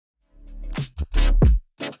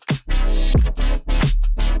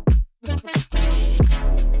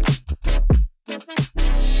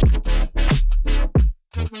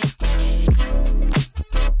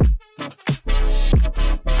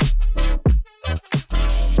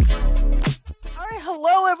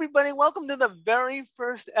everybody. Welcome to the very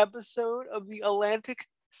first episode of the Atlantic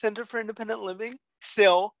Center for Independent Living,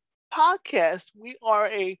 CIL podcast. We are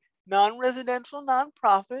a non-residential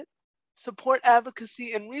nonprofit support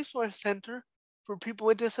advocacy and resource center for people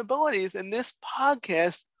with disabilities. And this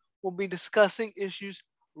podcast will be discussing issues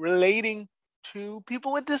relating to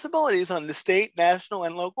people with disabilities on the state, national,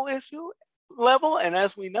 and local issue level. And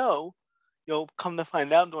as we know, you'll come to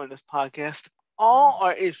find out during this podcast, all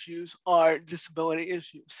our issues are disability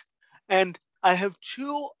issues. And I have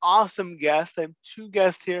two awesome guests. I have two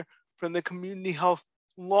guests here from the Community Health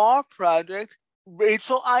Law Project,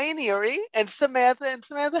 Rachael Ianieri and Samantha. And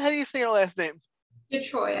Samantha, how do you say your last name?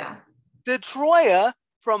 DiTroia. DiTroia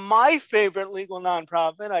from my favorite legal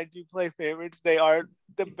nonprofit. I do play favorites. They are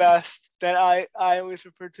the best that I always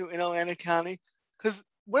refer to in Atlantic County, because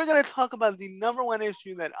we're going to talk about the number one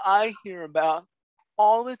issue that I hear about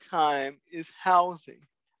all the time is housing.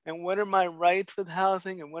 And what are my rights with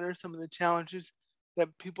housing, and what are some of the challenges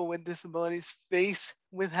that people with disabilities face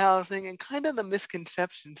with housing, and kind of the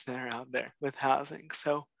misconceptions that are out there with housing.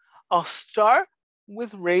 So I'll start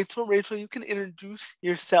with Rachael. Rachael, you can introduce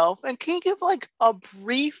yourself, and can you give like a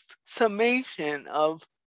brief summation of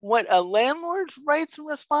what a landlord's rights and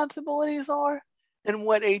responsibilities are and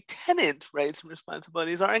what a tenant's rights and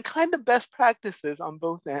responsibilities are, and kind of best practices on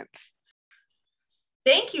both ends?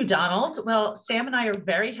 Thank you, Donald. Well, Sam and I are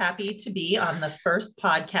very happy to be on the first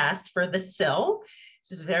podcast for the CIL.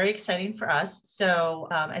 This is very exciting for us. So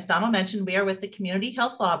as Donald mentioned, we are with the Community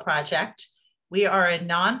Health Law Project. We are a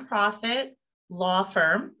nonprofit law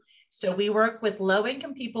firm. So we work with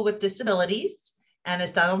low-income people with disabilities. And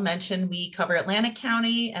as Donald mentioned, we cover Atlantic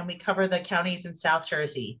County and we cover the counties in South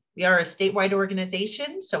Jersey. We are a statewide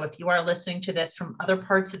organization. So if you are listening to this from other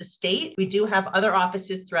parts of the state, we do have other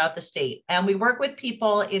offices throughout the state. And we work with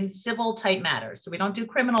people in civil type matters. So we don't do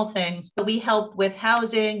criminal things, but we help with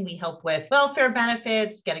housing, we help with welfare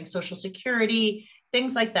benefits, getting Social Security,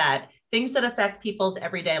 things like that, things that affect people's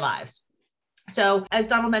everyday lives. So as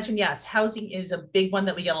Donald mentioned, yes, housing is a big one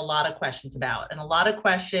that we get a lot of questions about, and a lot of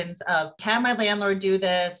questions of, can my landlord do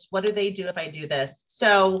this? What do they do if I do this?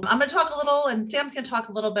 So I'm going to talk a little, and Sam's going to talk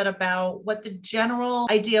a little bit about what the general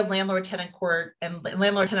idea of landlord-tenant court and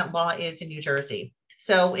landlord-tenant law is in New Jersey.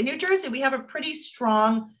 So in New Jersey, we have a pretty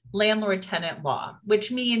strong landlord-tenant law,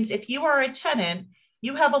 which means if you are a tenant,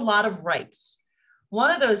 you have a lot of rights.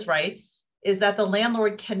 One of those rights is that the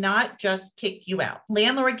landlord cannot just kick you out.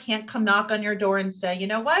 Landlord can't come knock on your door and say, you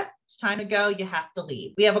know what, it's time to go, you have to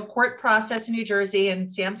leave. We have a court process in New Jersey,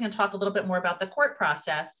 and Sam's going to talk a little bit more about the court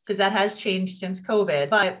process because that has changed since COVID,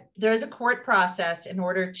 but there's a court process in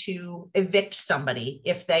order to evict somebody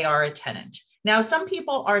if they are a tenant. Now, some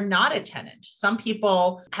people are not a tenant. Some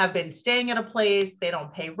people have been staying at a place, they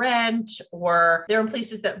don't pay rent, or they're in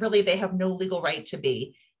places that really they have no legal right to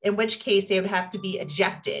be, in which case they would have to be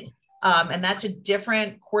ejected. And that's a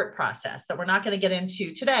different court process that we're not going to get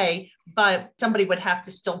into today, but somebody would have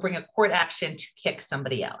to still bring a court action to kick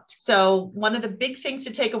somebody out. So one of the big things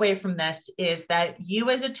to take away from this is that you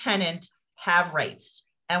as a tenant have rights.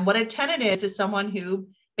 And what a tenant is someone who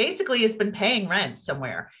basically has been paying rent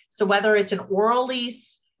somewhere. So whether it's an oral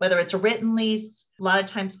lease, whether it's a written lease, a lot of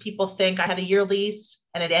times people think I had a year lease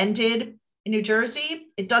and it ended. In New Jersey,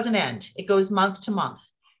 it doesn't end. It goes month to month.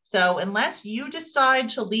 So unless you decide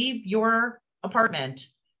to leave your apartment,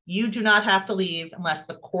 you do not have to leave unless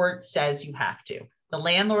the court says you have to. The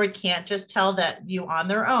landlord can't just tell that you on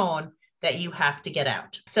their own that you have to get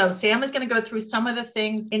out. So Sam is going to go through some of the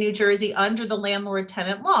things in New Jersey under the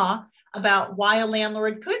landlord-tenant law about why a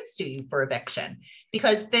landlord could sue you for eviction,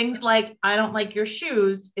 because things like, I don't like your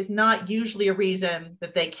shoes is not usually a reason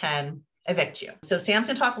that they can evict you. So Sam's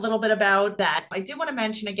going to talk a little bit about that. I do want to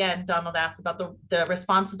mention again, Donald asked about the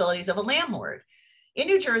responsibilities of a landlord. In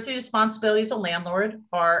New Jersey, responsibilities of a landlord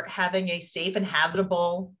are having a safe and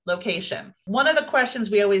habitable location. One of the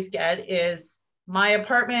questions we always get is, my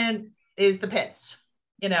apartment is the pits.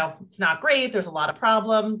 You know, it's not great. There's a lot of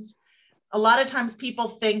problems. A lot of times people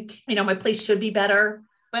think, you know, my place should be better.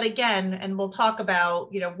 But again, and we'll talk about,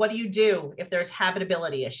 you know, what do you do if there's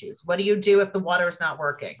habitability issues? What do you do if the water is not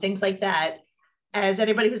working? Things like that. As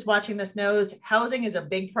anybody who's watching this knows, housing is a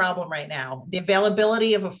big problem right now. The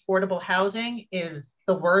availability of affordable housing is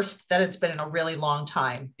the worst that it's been in a really long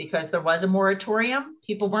time because there was a moratorium.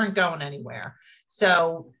 People weren't going anywhere.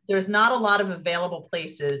 So there's not a lot of available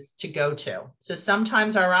places to go to. So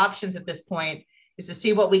sometimes our options at this point is to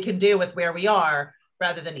see what we can do with where we are,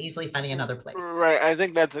 rather than easily finding another place. Right. I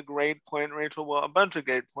think that's a great point, Rachael. Well, a bunch of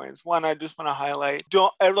great points. One, I just want to highlight,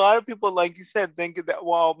 a lot of people, like you said, think that,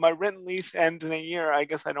 well, my rent lease ends in a year, I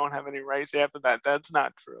guess I don't have any rights after that. That's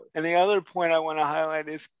not true. And the other point I want to highlight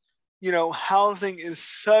is housing is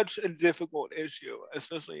such a difficult issue,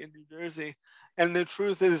 especially in New Jersey. And the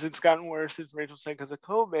truth is, it's gotten worse, as Rachel said, because of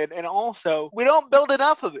COVID. And also, we don't build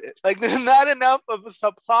enough of it. Like, there's not enough of a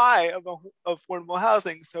supply of affordable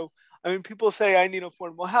housing. So, I mean, people say I need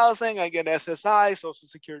affordable housing. I get SSI, Social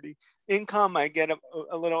Security income. I get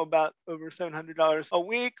a little about over $700 a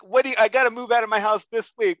week. I got to move out of my house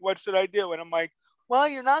this week. What should I do? And I'm like, well,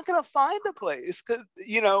 you're not going to find a place because,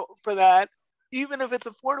 for that, even if it's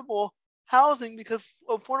affordable housing, because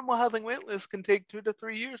affordable housing wait lists can take 2 to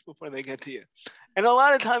 3 years before they get to you. And a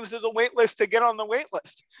lot of times there's a wait list to get on the wait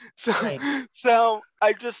list. So, Right. so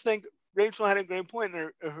I just think Rachel had a great point.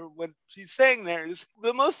 What she's saying there is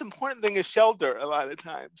the most important thing is shelter a lot of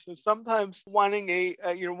times. So sometimes wanting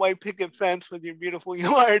your white picket fence with your beautiful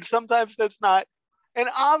yard, sometimes that's not an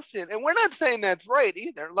option. And we're not saying that's right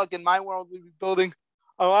either. Look, in my world, we'd be building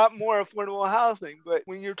a lot more affordable housing. But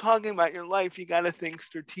when you're talking about your life, you got to think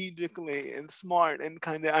strategically and smart and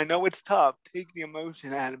kind of, I know it's tough, take the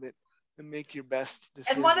emotion out of it and make your best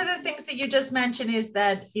decision. And one of the things that you just mentioned is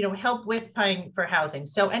that, help with paying for housing.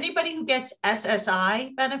 So anybody who gets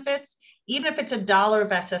SSI benefits, even if it's $1 of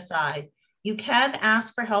SSI, you can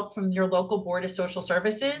ask for help from your local Board of Social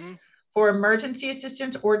Services for emergency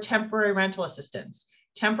assistance or temporary rental assistance.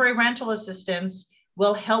 Temporary rental assistance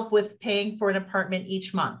will help with paying for an apartment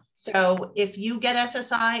each month. So if you get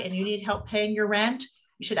SSI and you need help paying your rent,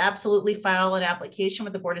 you should absolutely file an application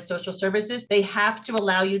with the Board of Social Services. They have to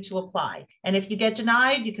allow you to apply. And if you get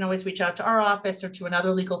denied, you can always reach out to our office or to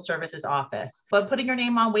another legal services office. But putting your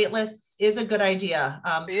name on wait lists is a good idea.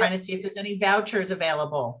 Trying to see if there's any vouchers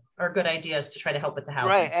available are good ideas to try to help with the housing.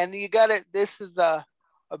 Right, and this is a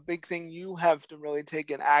big thing. You have to really take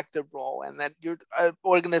an active role, and that your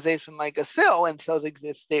organization like a CIL, and CILs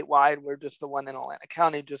exist statewide. We're just the one in Atlantic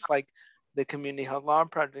County, just like the Community Health Law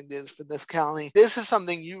Project is for this county. This is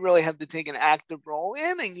something you really have to take an active role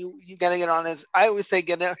in, and you got to get on as I always say,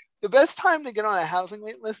 the best time to get on a housing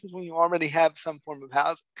wait list is when you already have some form of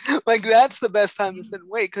housing. Like, that's the best time to sit and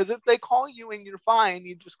wait, because if they call you and you're fine,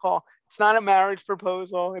 you just call. It's not a marriage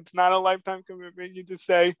proposal. It's not a lifetime commitment. You just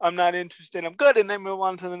say, I'm not interested, I'm good, and then move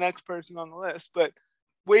on to the next person on the list. But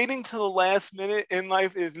waiting till the last minute in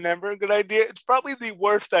life is never a good idea. It's probably the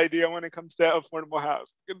worst idea when it comes to affordable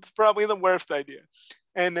housing. It's probably the worst idea.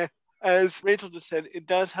 And as Rachel just said, it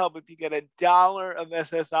does help if you get $1 of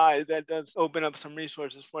SSI. That does open up some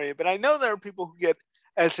resources for you. But I know there are people who get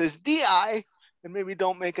SSDI and maybe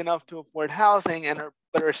don't make enough to afford housing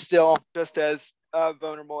but are still just as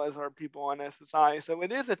vulnerable as are people on SSI. So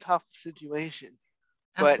it is a tough situation.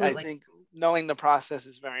 Absolutely. But I think knowing the process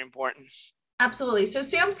is very important. Absolutely. So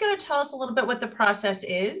Sam's going to tell us a little bit what the process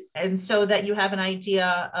is, and so that you have an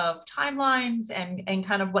idea of timelines and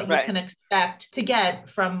kind of what you can expect to get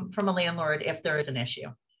from a landlord if there is an issue.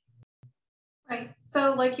 Right.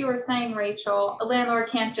 So like you were saying, Rachel, a landlord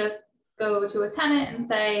can't just go to a tenant and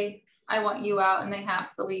say, I want you out, and they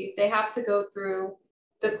have to leave. They have to go through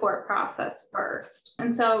the court process first.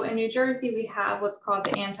 And so in New Jersey, we have what's called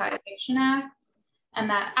the Anti-Eviction Act. And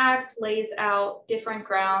that act lays out different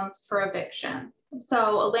grounds for eviction.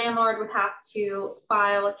 So a landlord would have to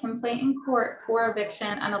file a complaint in court for eviction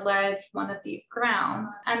and allege one of these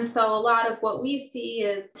grounds. And so a lot of what we see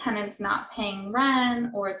is tenants not paying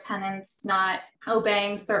rent or tenants not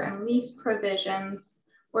obeying certain lease provisions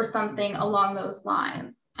or something along those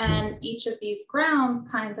lines. And each of these grounds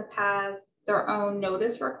kind of has their own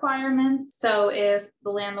notice requirements. So if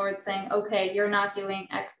the landlord's saying, okay, you're not doing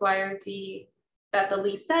X, Y, or Z that the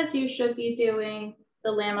lease says you should be doing,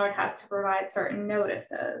 the landlord has to provide certain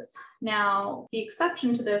notices. Now, the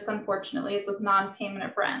exception to this, unfortunately, is with non-payment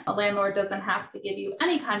of rent. A landlord doesn't have to give you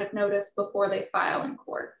any kind of notice before they file in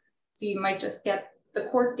court. So you might just get the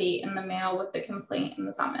court date in the mail with the complaint and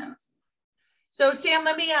the summons. So Sam,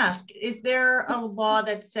 let me ask, is there a law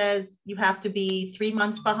that says you have to be 3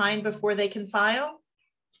 months behind before they can file?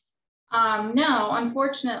 No,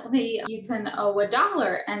 unfortunately, you can owe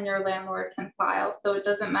 $1 and your landlord can file. So it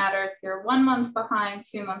doesn't matter if you're 1 month behind,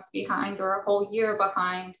 2 months behind, or a whole year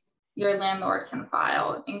behind, your landlord can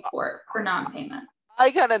file in court for non-payment.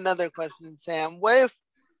 I got another question, Sam. What if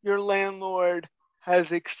your landlord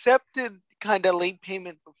has accepted kind of late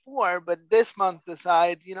payment before, but this month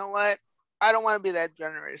decides, you know what, I don't want to be that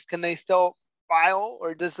generous. Can they still file,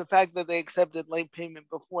 or does the fact that they accepted late payment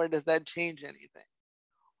before, does that change anything?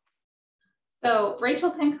 So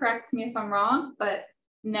Rachel can correct me if I'm wrong, but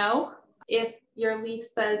no, if your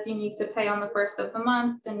lease says you need to pay on the first of the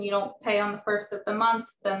month and you don't pay on the first of the month,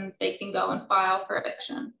 then they can go and file for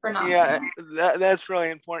eviction for non-payment. Yeah, that's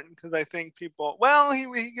really important, because I think people, well,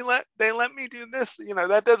 they let me do this,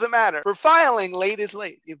 that doesn't matter. For filing, late is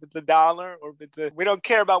late. If it's $1 or if we don't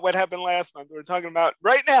care about what happened last month. We're talking about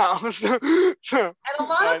right now. And a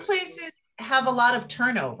lot of places have a lot of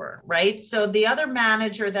turnover, right? So the other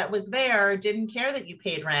manager that was there didn't care that you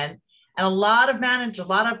paid rent. And a lot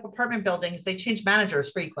of apartment buildings, they change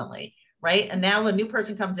managers frequently, right? And now a new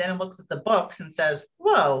person comes in and looks at the books and says,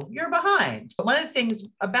 whoa, you're behind. But one of the things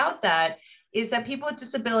about that is that people with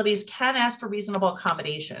disabilities can ask for reasonable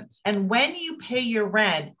accommodations. And when you pay your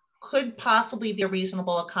rent could possibly be a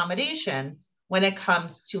reasonable accommodation when it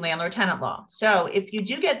comes to landlord-tenant law. So if you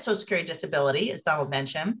do get Social Security disability, as Donald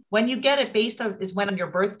mentioned, when you get it is when your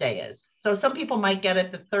birthday is. So some people might get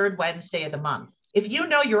it the third Wednesday of the month. If you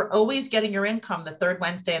know you're always getting your income the third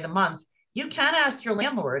Wednesday of the month, you can ask your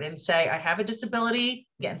landlord and say, I have a disability,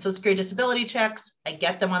 getting Social Security disability checks, I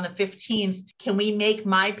get them on the 15th. Can we make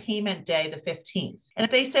my payment day the 15th? And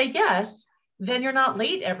if they say yes, then you're not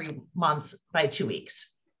late every month by 2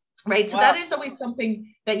 weeks, right? So that is always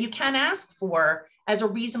something that you can ask for as a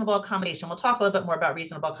reasonable accommodation. We'll talk a little bit more about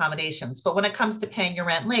reasonable accommodations, but when it comes to paying your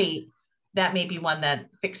rent late, that may be one that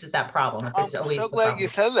fixes that problem. If it's always so glad you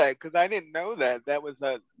said that, because I didn't know that was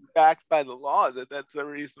backed by the law, that's a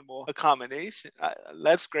reasonable accommodation.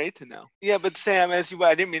 That's great to know. Yeah, but Sam, I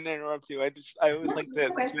didn't mean to interrupt you. I always like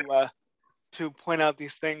to point out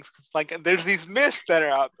these things, because there's these myths that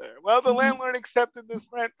are out there. Well, the landlord accepted this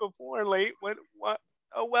rent before late. What?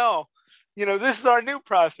 Oh well, this is our new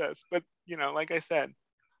process. But like I said,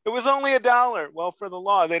 it was only $1. Well, for the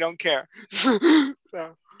law, they don't care.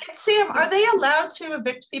 So. Sam, are they allowed to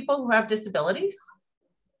evict people who have disabilities?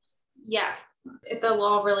 Yes. The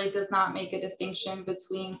law really does not make a distinction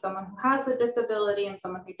between someone who has a disability and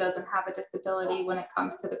someone who doesn't have a disability when it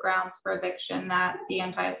comes to the grounds for eviction that the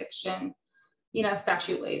anti-eviction,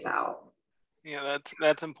 statute lays out. Yeah,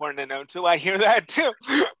 that's important to know too. I hear that too.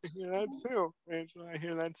 Rachel, I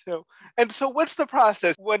hear that too. And so what's the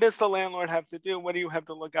process? What does the landlord have to do? What do you have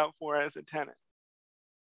to look out for as a tenant?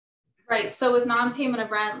 Right. So with non-payment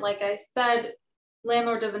of rent, like I said,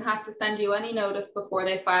 landlord doesn't have to send you any notice before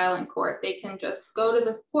they file in court. They can just go to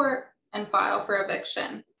the court and file for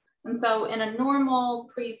eviction. And so in a normal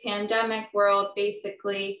pre-pandemic world,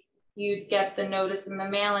 basically you'd get the notice in the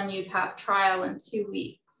mail and you'd have trial in 2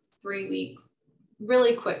 weeks, 3 weeks.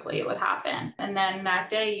 Really quickly it would happen. And then that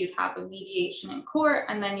day you'd have a mediation in court,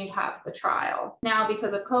 and then you'd have the trial. Now,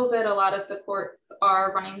 because of COVID, a lot of the courts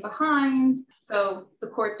are running behind. So the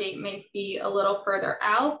court date may be a little further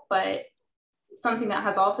out, but something that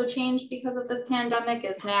has also changed because of the pandemic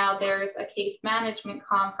is now there's a case management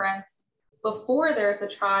conference before there's a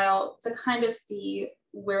trial to kind of see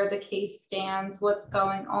where the case stands, what's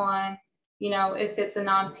going on, if it's a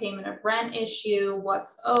non-payment of rent issue,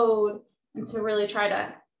 what's owed, and to really try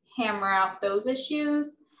to hammer out those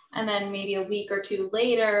issues. And then maybe a week or 2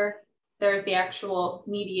 later, there's the actual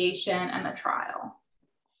mediation and the trial.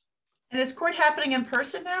 And is court happening in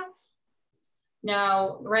person now?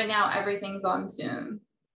 No, right now everything's on Zoom.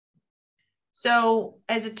 So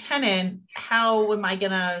as a tenant, how am I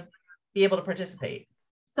gonna be able to participate?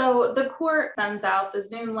 So the court sends out the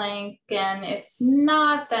Zoom link, and if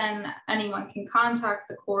not, then anyone can contact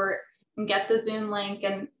the court and get the Zoom link.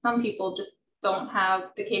 And some people just don't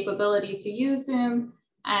have the capability to use Zoom,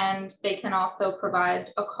 and they can also provide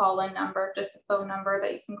a call-in number, just a phone number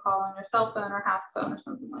that you can call on your cell phone or house phone or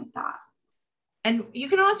something like that. And you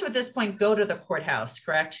can also at this point go to the courthouse,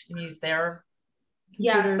 correct? And use their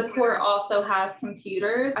computers? Yes, the court also has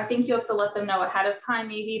computers. I think you have to let them know ahead of time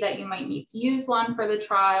maybe that you might need to use one for the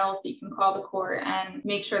trial, so you can call the court and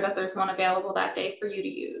make sure that there's one available that day for you to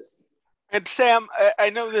use. And Sam, I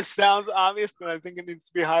know this sounds obvious, but I think it needs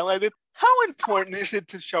to be highlighted. How important is it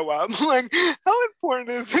to show up? How important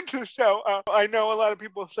is it to show up? I know a lot of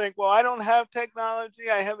people think, well, I don't have technology,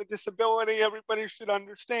 I have a disability, everybody should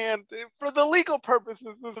understand. For the legal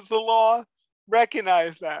purposes, does the law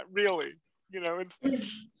recognize that, really?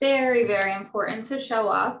 It's very, very important to show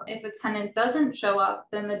up. If a tenant doesn't show up,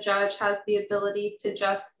 then the judge has the ability to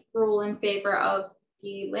just rule in favor of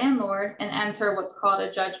the landlord and enter what's called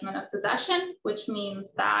a judgment of possession, which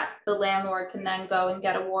means that the landlord can then go and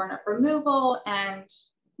get a warrant of removal and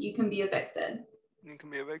you can be evicted. You can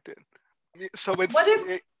be evicted. So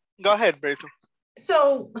go ahead, Rachel.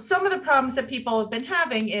 So some of the problems that people have been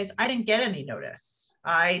having is I didn't get any notice.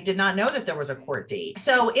 I did not know that there was a court date.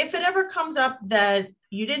 So if it ever comes up that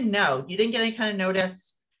you didn't know, you didn't get any kind of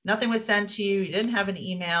notice, nothing was sent to you, you didn't have an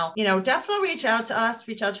email, definitely reach out to us,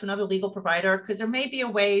 reach out to another legal provider, because there may be a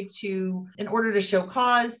way to, in order to show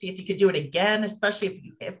cause, see if you could do it again,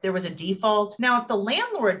 especially if there was a default. Now, if the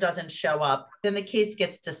landlord doesn't show up, then the case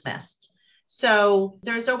gets dismissed. So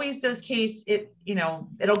there's always those cases,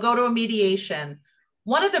 it'll go to a mediation.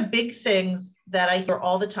 One of the big things that I hear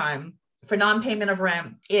all the time for non-payment of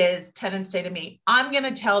rent is tenants say to me, I'm going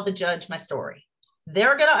to tell the judge my story.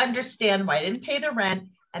 They're going to understand why I didn't pay the rent,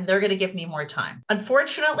 and they're going to give me more time.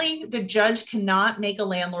 Unfortunately, the judge cannot make a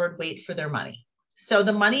landlord wait for their money. So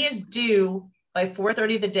the money is due by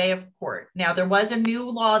 4:30 the day of court. Now, there was a new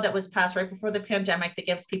law that was passed right before the pandemic that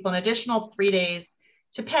gives people an additional 3 days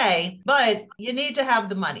to pay, but you need to have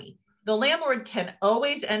the money. The landlord can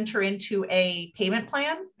always enter into a payment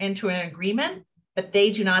plan, into an agreement, but they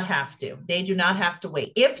do not have to. They do not have to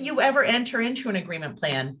wait. If you ever enter into an agreement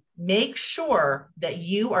plan, make sure that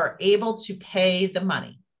you are able to pay the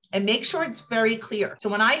money and make sure it's very clear. So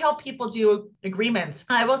when I help people do agreements,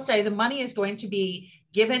 I will say the money is going to be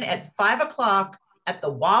given at 5 o'clock at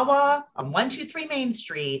the Wawa on 123 Main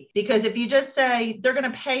Street, because if you just say they're going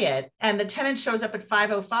to pay it and the tenant shows up at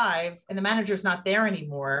 5:05 and the manager's not there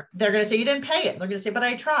anymore, they're going to say you didn't pay it. They're going to say, but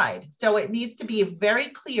I tried. So it needs to be a very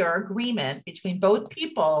clear agreement between both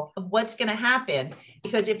people of what's going to happen,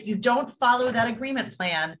 because if you don't follow that agreement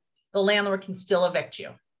plan, the landlord can still evict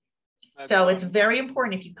you. So it's very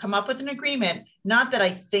important, if you come up with an agreement, not that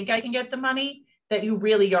I think I can get the money, that you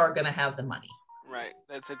really are going to have the money. Right.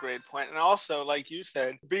 That's a great point. And also, like you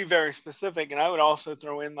said, be very specific. And I would also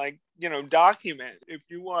throw in, document. If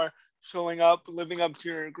you are showing up, living up to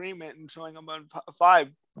your agreement and showing up on 5,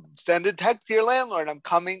 send a text to your landlord. I'm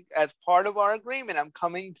coming as part of our agreement. I'm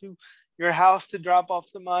coming to your house to drop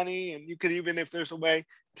off the money. And you could even, if there's a way,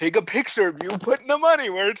 take a picture of you putting the money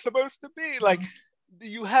where it's supposed to be. Like,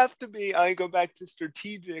 you have to be, I go back to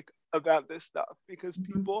strategic about this stuff, because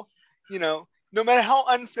people, no matter how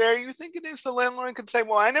unfair you think it is, the landlord could say,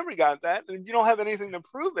 well, I never got that. And if you don't have anything to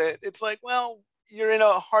prove it, it's like, well, you're in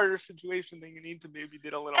a harder situation than you need to be if you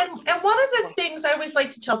did a little. And one of the things I always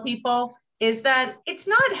like to tell people is that it's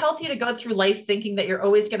not healthy to go through life thinking that you're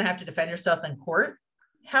always going to have to defend yourself in court.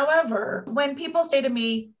 However, when people say to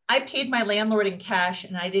me, I paid my landlord in cash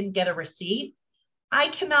and I didn't get a receipt, I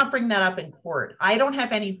cannot bring that up in court. I don't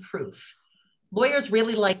have any proof. Lawyers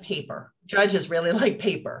really like paper. Judges really like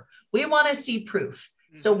paper. We want to see proof.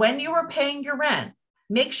 So when you are paying your rent,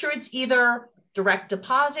 make sure it's either direct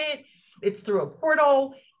deposit, it's through a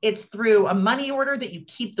portal, it's through a money order that you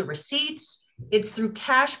keep the receipts, it's through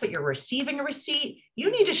cash, but you're receiving a receipt. You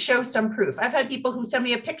need to show some proof. I've had people who send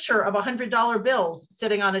me a picture of $100 bills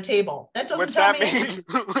sitting on a table. That doesn't tell me anything.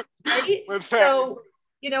 Right? What's that? So,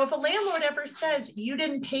 if a landlord ever says you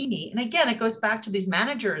didn't pay me, and again, it goes back to these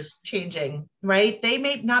managers changing, right? They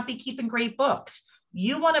may not be keeping great books.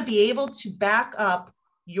 You want to be able to back up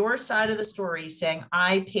your side of the story saying,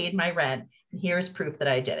 I paid my rent, and here's proof that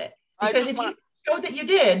I did it. Because if you show that you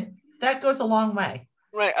did, that goes a long way.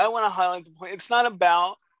 Right. I want to highlight the point. It's not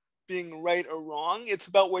about being right or wrong. It's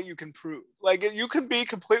about what you can prove. Like, you can be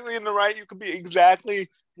completely in the right. You could be exactly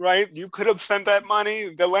right. You could have sent that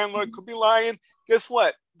money. The landlord could be lying. Guess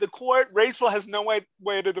what? The court, Rachel has no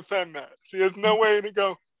way to defend that. She has no way to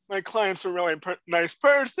go, my client's a really nice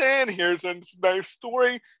person. Here's a nice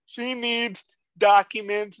story. She needs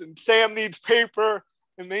documents, and Sam needs paper,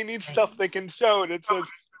 and they need stuff they can show that says,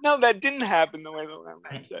 no, that didn't happen the way the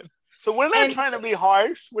landlord said. So we're not trying to be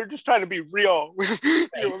harsh. We're just trying to be real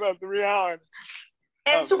about the reality.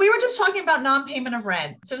 And so we were just talking about non-payment of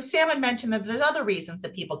rent. So Sam had mentioned that there's other reasons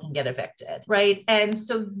that people can get evicted, right? And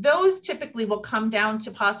so those typically will come down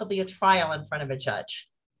to possibly a trial in front of a judge.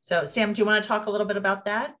 So Sam, do you want to talk a little bit about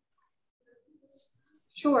that?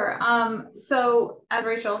 Sure. So as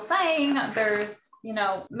Rachel was saying, there's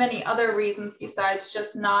many other reasons besides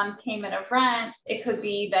just non-payment of rent. It could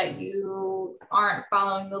be that you aren't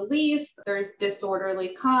following the lease, there's disorderly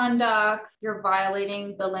conduct, you're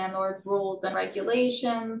violating the landlord's rules and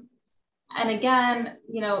regulations. And again,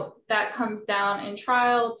 that comes down in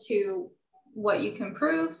trial to what you can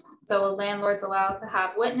prove. So a landlord's allowed to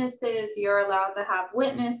have witnesses, you're allowed to have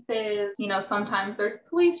witnesses. Sometimes there's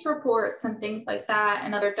police reports and things like that,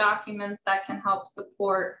 and other documents that can help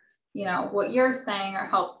support what you're saying or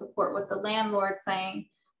help support what the landlord's saying.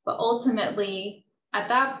 But ultimately, at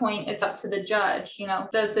that point, it's up to the judge.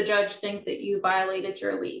 Does the judge think that you violated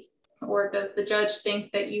your lease? Or does the judge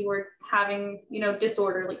think that you were having,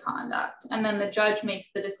 disorderly conduct? And then the judge makes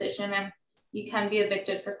the decision, and you can be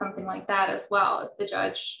evicted for something like that as well, if the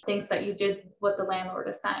judge thinks that you did what the landlord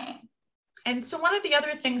is saying. And so one of the other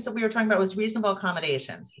things that we were talking about was reasonable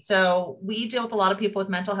accommodations. So we deal with a lot of people with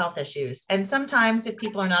mental health issues. And sometimes if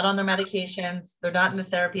people are not on their medications, they're not in the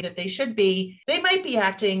therapy that they should be, they might be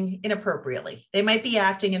acting inappropriately. They might be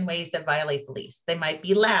acting in ways that violate the lease. They might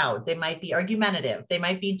be loud. They might be argumentative. They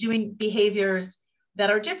might be doing behaviors that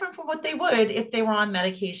are different from what they would if they were on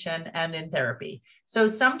medication and in therapy. So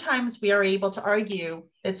sometimes we are able to argue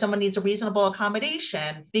that someone needs a reasonable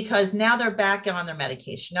accommodation because now they're back on their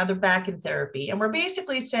medication. Now they're back in therapy. And we're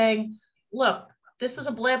basically saying, look, this was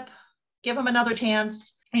a blip, give them another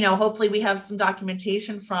chance. Hopefully we have some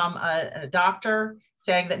documentation from a doctor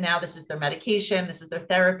saying that now this is their medication, this is their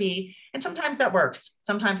therapy. And sometimes that works,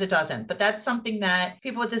 sometimes it doesn't. But that's something that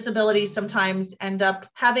people with disabilities sometimes end up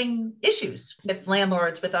having issues with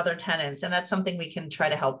landlords, with other tenants. And that's something we can try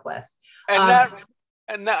to help with.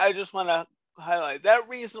 And that I just want to highlight that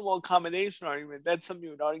reasonable accommodation argument. That's something you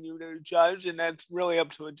would argue to a judge, and that's really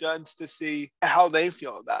up to a judge to see how they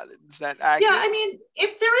feel about it. Is that accurate? Yeah,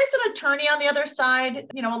 if there is an attorney on the other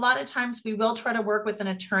side, a lot of times we will try to work with an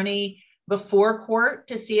attorney before court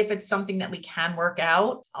to see if it's something that we can work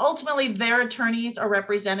out. Ultimately, their attorneys are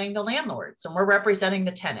representing the landlords and we're representing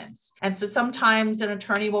the tenants. And so sometimes an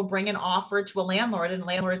attorney will bring an offer to a landlord and the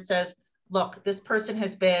landlord says, look, this person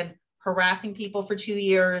has been harassing people for 2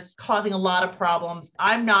 years, causing a lot of problems.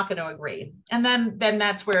 I'm not going to agree. And then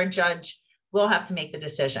that's where a judge will have to make the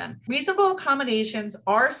decision. Reasonable accommodations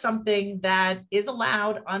are something that is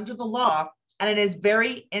allowed under the law, and it is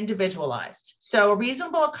very individualized. So a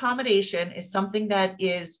reasonable accommodation is something that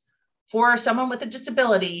is for someone with a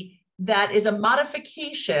disability that is a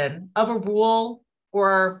modification of a rule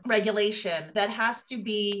or regulation that has to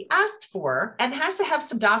be asked for and has to have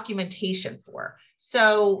some documentation for.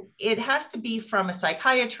 So it has to be from a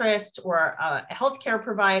psychiatrist or a healthcare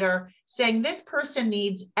provider saying this person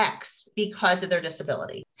needs X because of their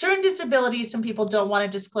disability. Certain disabilities, some people don't want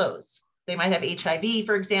to disclose. They might have HIV,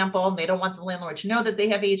 for example, and they don't want the landlord to know that they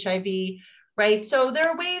have HIV, right? So there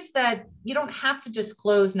are ways that you don't have to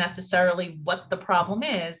disclose necessarily what the problem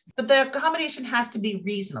is, but the accommodation has to be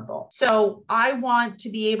reasonable. So I want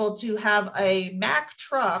to be able to have a Mack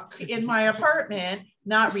truck in my apartment,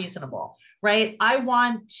 not reasonable, right? I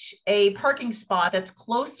want a parking spot that's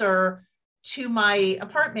closer to my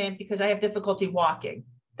apartment because I have difficulty walking.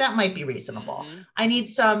 That might be reasonable. Mm-hmm. I need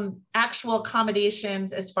some actual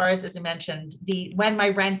accommodations as far as I mentioned, when my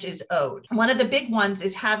rent is owed. One of the big ones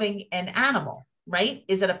is having an animal, right?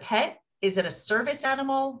 Is it a pet? Is it a service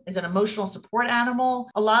animal? Is it an emotional support animal?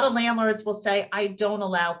 A lot of landlords will say, I don't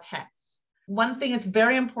allow pets. One thing that's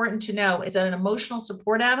very important to know is that an emotional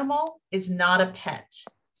support animal is not a pet.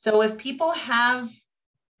 So if people have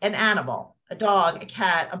an animal, a dog, a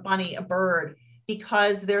cat, a bunny, a bird,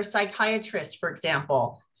 because their psychiatrist, for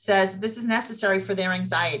example, says this is necessary for their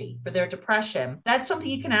anxiety, for their depression, that's something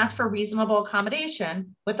you can ask for reasonable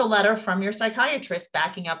accommodation with a letter from your psychiatrist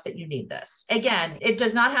backing up that you need this. Again, it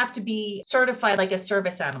does not have to be certified like a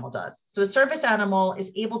service animal does. So a service animal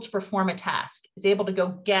is able to perform a task, is able to go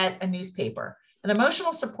get a newspaper. An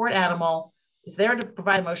emotional support animal is there to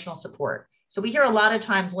provide emotional support. So we hear a lot of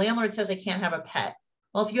times landlord says I can't have a pet.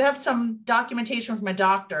 Well, if you have some documentation from a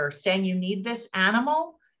doctor saying you need this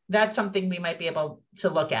animal, that's something we might be able to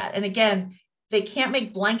look at. And again, they can't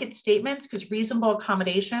make blanket statements because reasonable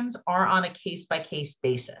accommodations are on a case-by-case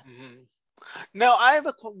basis. Mm-hmm. Now, I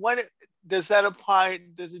have what does that apply?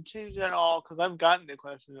 Does it change at all? Because I've gotten the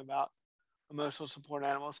question about emotional support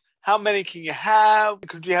animals. How many can you have?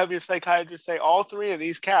 Could you have your psychiatrist say all 3 of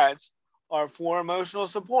these cats are for emotional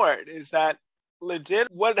support? Is that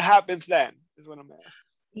legit? What happens then is what I'm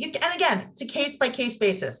asking. And again, it's a case-by-case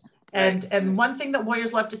basis. And right. And one thing that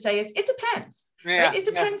lawyers love to say is it depends. Yeah, right? It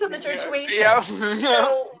depends on the situation. Yeah.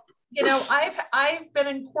 So, I've been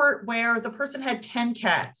in court where the person had 10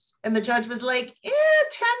 cats and the judge was like,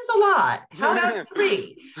 10's a lot. How about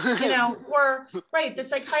 3? Or right, the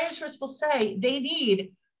psychiatrist will say they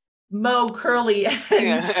need Mo, Curly,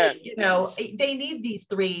 and they need these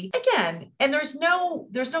 3 again. And there's no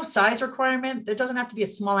size requirement. There doesn't have to be a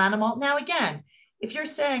small animal. Now, again, if you're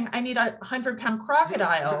saying I need a 100-pound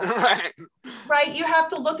crocodile, right, you have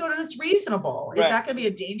to look at it as reasonable. Is that going to be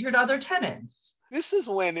a danger to other tenants? This is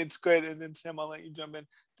when it's good, and then Sam, I'll let you jump in.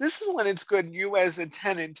 This is when it's good, you as a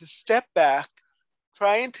tenant, to step back,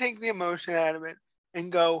 try and take the emotion out of it,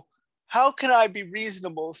 and go, how can I be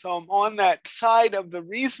reasonable? So I'm on that side of the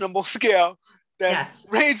reasonable scale that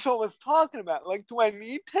Rachel was talking about. Like, do I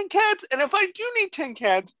need 10 cats? And if I do need 10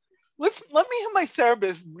 cats, let me have my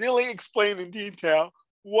therapist really explain in detail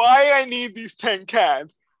why I need these 10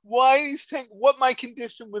 cats, what my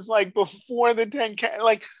condition was like before the 10 cats.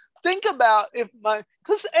 Like, think about and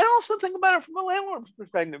also think about it from a landlord's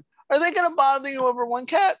perspective. Are they going to bother you over one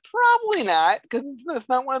cat? Probably not, because that's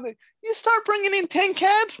not one of the. You start bringing in 10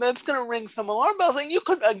 cats, that's going to ring some alarm bells, and you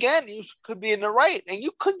could be in the right, and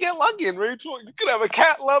you could get lucky. And Rachel, you could have a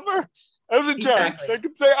cat lover as a judge. I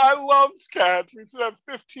could say I love cats. We should have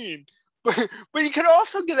 15. But you could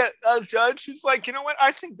also get a judge who's like, you know what?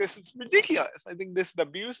 I think this is ridiculous. I think this is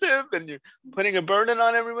abusive, and you're putting a burden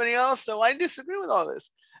on everybody else. So I disagree with all this.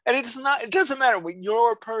 And it doesn't matter what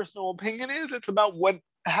your personal opinion is. It's about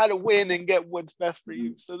how to win and get what's best for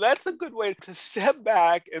you. So that's a good way to step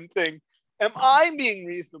back and think, am I being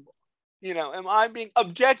reasonable? Am I being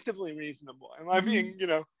objectively reasonable? Am I being,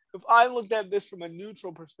 if I looked at this from a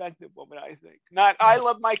neutral perspective, what would I think? Not, I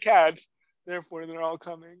love my cats, therefore they're all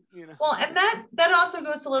coming, Well, and that also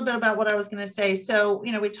goes a little bit about what I was going to say. So,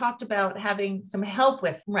 we talked about having some help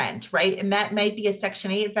with rent, right? And that may be a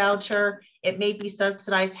Section 8 voucher. It may be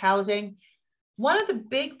subsidized housing. One of the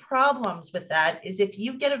big problems with that is if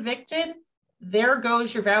you get evicted, there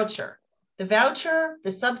goes your voucher.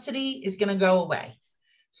 The subsidy is going to go away.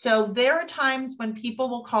 So there are times when people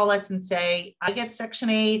will call us and say, I get Section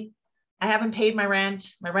 8. I haven't paid my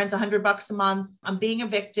rent. My rent's $100 a month. I'm being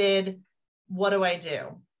evicted. What do I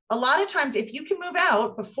do? A lot of times, if you can move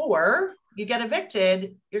out before you get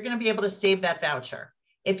evicted, you're going to be able to save that voucher.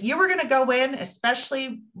 If you were going to go in,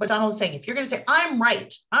 especially what Donald was saying, if you're going to say, I'm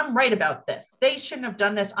right about this, they shouldn't have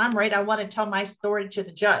done this, I'm right, I want to tell my story to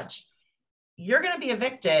the judge, you're going to be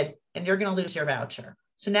evicted and you're going to lose your voucher.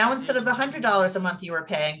 So now instead of the $100 a month you were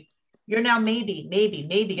paying, you're now maybe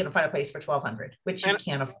going to find a place for $1,200, which you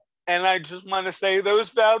can't afford. And I just want to say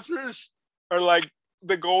those vouchers are like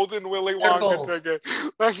the golden Willy Wonka ticket.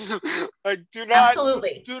 Like do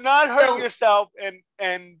not hurt yourself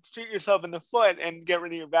and shoot yourself in the foot and get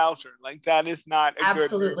rid of your voucher. Like that is not a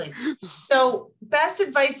absolutely good So best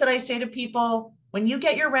advice that I say to people, when you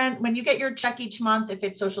get your rent, when you get your check each month, if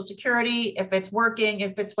it's Social Security, if it's working,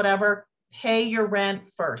 if it's whatever, pay your rent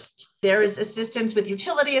first. There is assistance with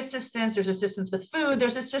utility assistance, there's assistance with food,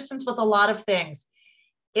 there's assistance with a lot of things.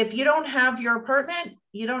 If you don't have your apartment,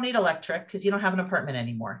 you don't need electric because you don't have an apartment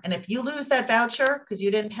anymore. And if you lose that voucher because you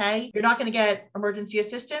didn't pay, you're not going to get emergency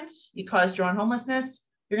assistance. You caused your own homelessness.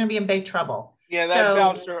 You're going to be in big trouble. Yeah, that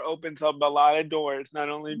voucher opens up a lot of doors, not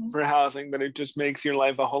only for housing, but it just makes your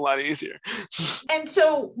life a whole lot easier. And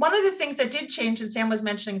so one of the things that did change, and Sam was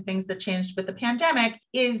mentioning things that changed with the pandemic,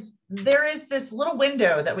 is there is this little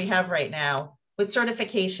window that we have right now with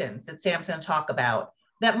certifications that Sam's going to talk about,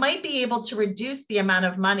 that might be able to reduce the amount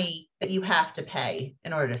of money that you have to pay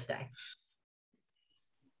in order to stay.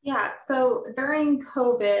 Yeah, so during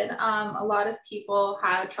COVID, a lot of people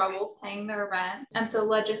had trouble paying their rent. And so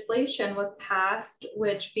legislation was passed,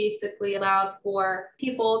 which basically allowed for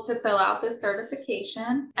people to fill out this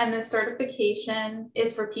certification. And this certification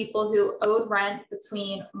is for people who owed rent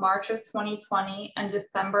between March of 2020 and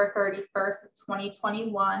December 31st of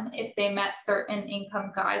 2021, if they met certain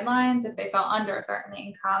income guidelines, if they fell under a certain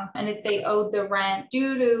income, and if they owed the rent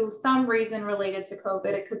due to some reason related to COVID.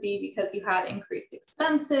 It could be because you had increased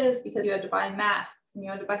expenses, because you had to buy masks and you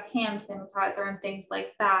had to buy hand sanitizer and things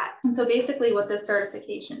like that. And so basically what this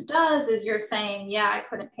certification does is you're saying, yeah, I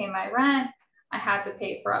couldn't pay my rent, I had to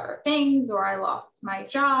pay for other things, or I lost my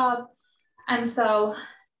job. And so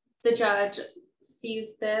the judge sees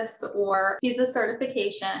this or sees the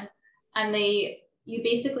certification, and you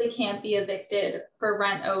basically can't be evicted for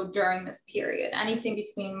rent owed during this period, anything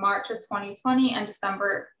between March of 2020 and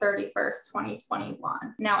December 31st,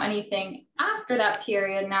 2021. Now, anything after that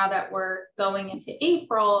period, now that we're going into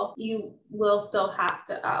April, you will still have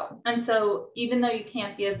to owe. And so even though you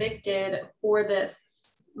can't be evicted for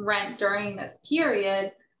this rent during this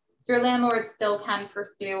period, your landlord still can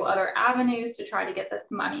pursue other avenues to try to get this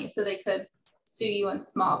money. So they could sue you in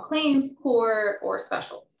small claims court or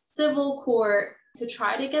special civil court to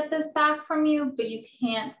try to get this back from you, but you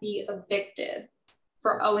can't be evicted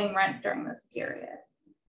for owing rent during this period.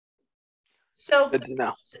 So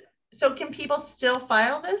can people still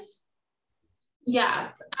file this?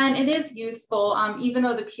 Yes, and it is useful, even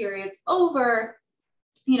though the period's over.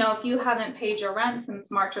 If you haven't paid your rent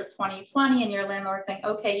since March of 2020 and your landlord's saying,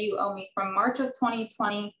 okay, you owe me from March of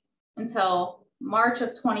 2020 until March of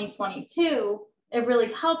 2022, it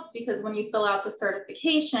really helps, because when you fill out the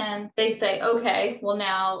certification, they say, okay, well,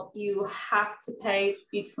 now you have to pay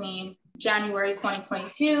between January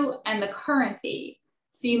 2022 and the current date.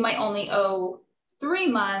 So you might only owe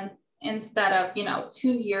 3 months instead of, 2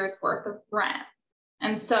 years worth of rent.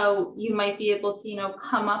 And so you might be able to,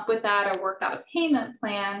 come up with that or work out a payment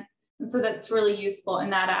plan. And so that's really useful in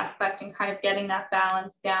that aspect and kind of getting that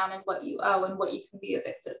balance down and what you owe and what you can be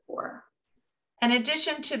evicted for. In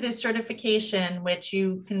addition to this certification, which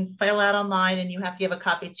you can fill out online and you have to give a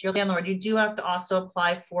copy to your landlord, you do have to also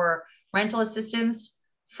apply for rental assistance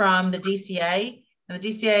from the DCA. And the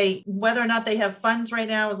DCA, whether or not they have funds right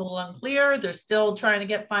now is a little unclear. They're still trying to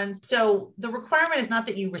get funds. So the requirement is not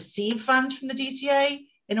that you receive funds from the DCA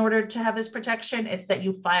in order to have this protection, it's that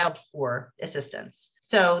you filed for assistance.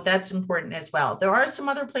 So that's important as well. There are some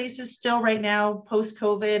other places still right now,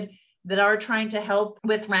 post-COVID, that are trying to help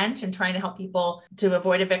with rent and trying to help people to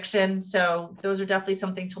avoid eviction. So those are definitely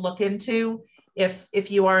something to look into if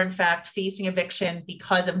you are in fact facing eviction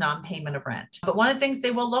because of non-payment of rent. But one of the things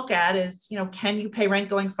they will look at is, can you pay rent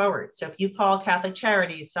going forward? So if you call Catholic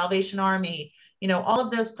Charities, Salvation Army, all of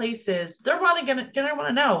those places, they're really gonna want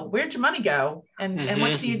to know, where'd your money go and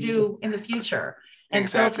what can you do in the future? And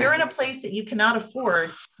so if you're in a place that you cannot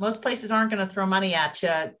afford, most places aren't going to throw money at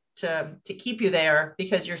you to keep you there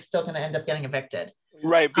because you're still going to end up getting evicted.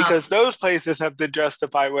 Right, because those places have to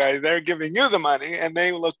justify why they're giving you the money, and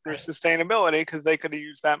they look for sustainability because they could have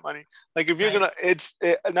used that money. Like if you're gonna,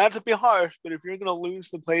 not to be harsh, but if you're gonna lose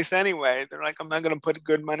the place anyway, they're like, I'm not gonna put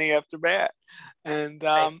good money after bad, and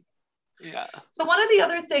yeah. So one of the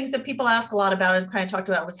other things that people ask a lot about and kind of talked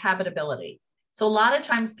about was habitability. So a lot of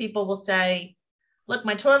times people will say, look,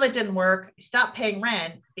 my toilet didn't work. Stop paying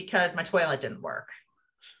rent because my toilet didn't work.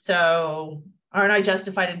 So aren't I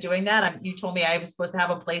justified in doing that? You told me I was supposed to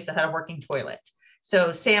have a place that had a working toilet.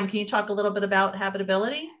 So Sam, can you talk a little bit about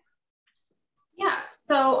habitability? Yeah,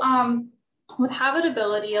 so with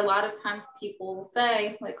habitability, a lot of times people will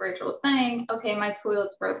say, like Rachel was saying, okay, my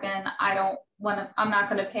toilet's broken. I'm not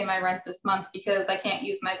going to pay my rent this month because I can't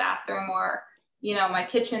use my bathroom, or, my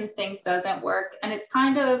kitchen sink doesn't work. And it's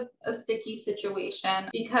kind of a sticky situation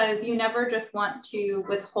because you never just want to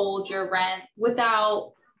withhold your rent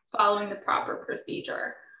without following the proper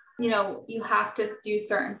procedure. You have to do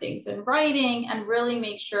certain things in writing and really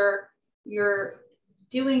make sure you're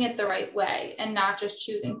doing it the right way and not just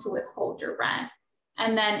choosing to withhold your rent.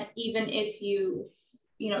 And then even if you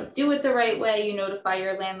do it the right way, you notify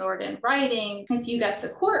your landlord in writing. If you get to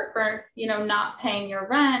court for, not paying your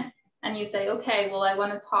rent and you say, okay, well, I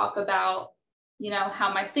want to talk about,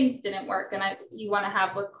 how my sink didn't work, and you want to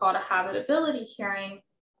have what's called a habitability hearing,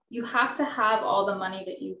 you have to have all the money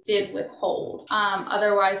that you did withhold.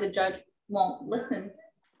 Otherwise, a judge won't listen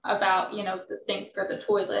about, the sink or the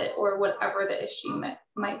toilet or whatever the issue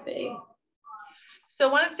might be. So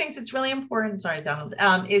one of the things that's really important, sorry, Donald,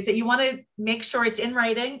 is that you want to make sure it's in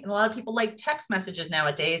writing. And a lot of people like text messages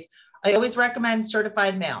nowadays. I always recommend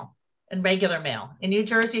certified mail and regular mail. In New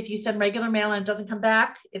Jersey, if you send regular mail and it doesn't come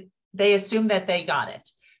back, they assume that they got it.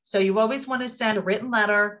 So you always want to send a written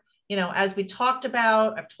letter. As we talked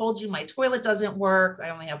about, I've told you my toilet doesn't work. I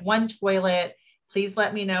only have one toilet. Please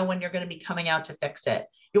let me know when you're going to be coming out to fix it.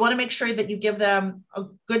 You want to make sure that you give them a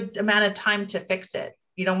good amount of time to fix it.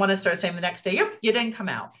 You don't want to start saying the next day, yep, you didn't come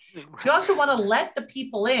out. You also want to let the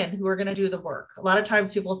people in who are going to do the work. A lot of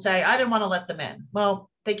times people say, I didn't want to let them in. Well,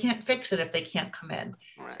 they can't fix it if they can't come in.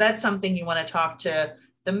 So that's something you want to talk to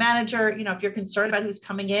the manager. If you're concerned about who's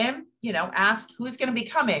coming in, ask who's going to be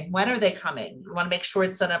coming. When are they coming? You want to make sure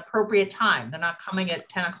it's an appropriate time. They're not coming at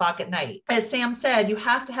 10 o'clock at night. As Sam said, you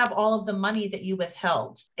have to have all of the money that you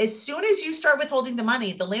withheld. As soon as you start withholding the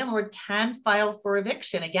money, the landlord can file for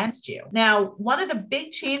eviction against you. Now, one of the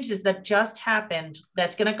big changes that just happened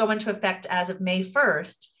that's going to go into effect as of May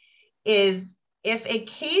 1st is if a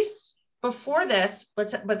case before this,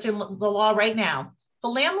 what's in the law right now, the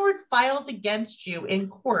landlord files against you in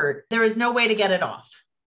court, there is no way to get it off.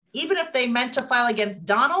 Even if they meant to file against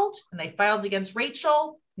Donald and they filed against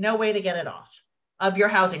Rachel, no way to get it off of your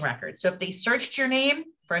housing record. So if they searched your name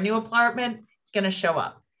for a new apartment, it's going to show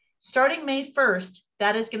up. Starting May 1st,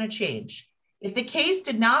 that is going to change. If the case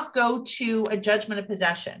did not go to a judgment of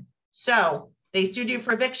possession, so they sued you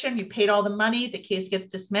for eviction, you paid all the money, the case gets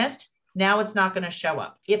dismissed, now it's not going to show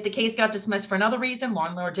up. If the case got dismissed for another reason,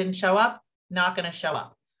 landlord didn't show up, not going to show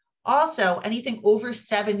up. Also, anything over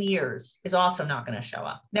 7 years is also not going to show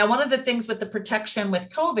up. Now, one of the things with the protection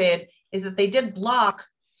with COVID is that they did block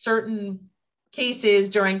certain cases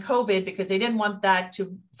during COVID because they didn't want that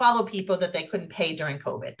to follow people that they couldn't pay during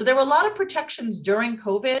COVID. So there were a lot of protections during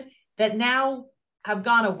COVID that now have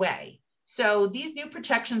gone away. So these new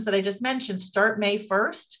protections that I just mentioned start May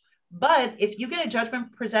 1st. But if you get a judgment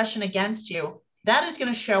of possession against you, that is going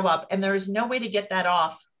to show up and there is no way to get that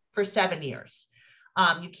off for 7 years.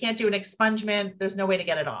 You can't do an expungement. There's no way to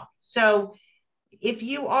get it off. So if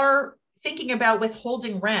you are thinking about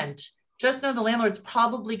withholding rent, just know the landlord's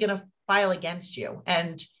probably going to file against you.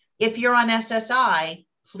 And If you're on SSI,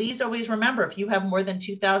 please always remember, if you have more than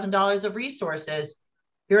 $2,000 of resources,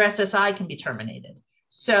 your SSI can be terminated.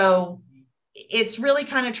 So it's really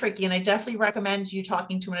kind of tricky. And I definitely recommend you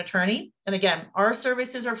talking to an attorney. And again, our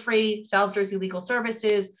services are free, South Jersey Legal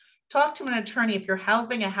Services. Talk to an attorney if you're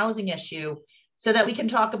having a housing issue, so that we can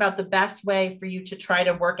talk about the best way for you to try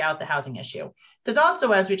to work out the housing issue. Because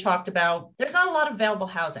also, as we talked about, there's not a lot of available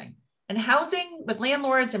housing. And housing with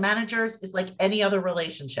landlords and managers is like any other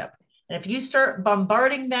relationship. And if you start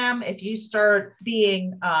bombarding them, if you start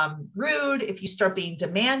being rude, if you start being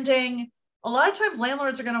demanding, a lot of times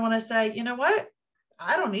landlords are going to want to say, you know what,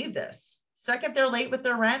 I don't need this. Second, they're late with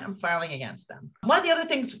their rent, I'm filing against them. One of the other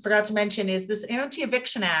things I forgot to mention is this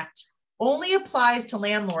Anti-Eviction Act only applies to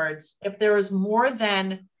landlords if there is more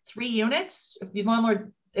than 3 units, if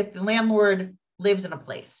the landlord lives in a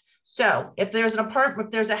place. So if there's an apartment,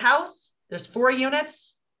 if there's a house, there's 4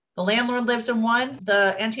 units, the landlord lives in 1,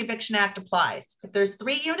 the Anti-Eviction Act applies. If there's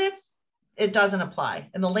 3 units, it doesn't apply.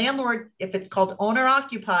 And the landlord, if it's called owner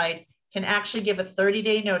occupied, can actually give a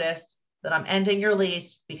 30-day notice that I'm ending your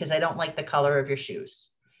lease because I don't like the color of your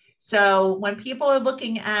shoes. So when people are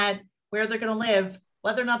looking at where they're going to live,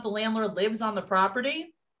 whether or not the landlord lives on the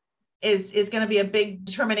property is going to be a big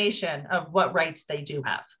determination of what rights they do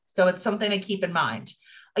have. So it's something to keep in mind.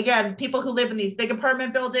 Again, people who live in these big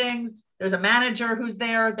apartment buildings, there's a manager who's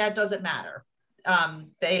there, that doesn't matter.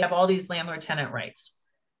 They have all these landlord-tenant rights.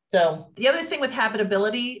 So the other thing with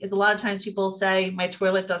habitability is a lot of times people say, my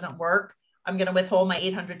toilet doesn't work, I'm going to withhold my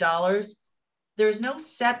 $800. There's no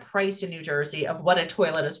set price in New Jersey of what a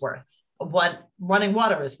toilet is worth, of what running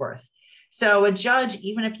water is worth. So a judge,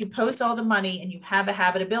 even if you post all the money and you have a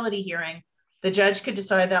habitability hearing, the judge could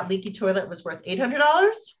decide that leaky toilet was worth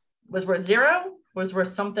 $800, was worth $0, was worth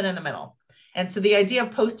something in the middle. And so the idea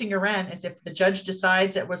of posting your rent is if the judge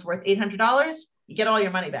decides it was worth $800, you get all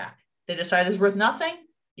your money back. They decide it's worth nothing,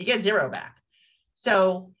 you get $0 back.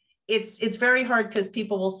 So it's very hard because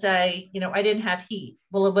people will say, you know, I didn't have heat.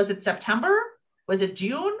 Well, was it September? Was it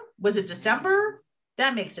June? Was it December?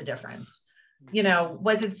 That makes a difference. You know,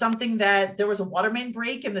 was it something that there was a water main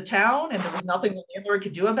break in the town and there was nothing the landlord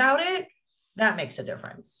could do about it? That makes a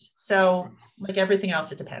difference. So like everything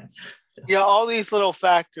else, it depends. So. Yeah, all these little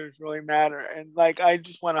factors really matter. And like, I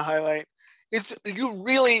just want to highlight, you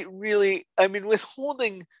really, I mean,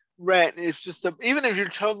 withholding rent is just, even if you're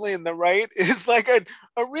totally in the right, it's like a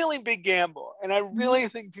really big gamble. And I really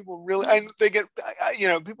think people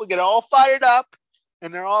people get all fired up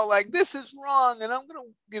and they're all like, this is wrong. And I'm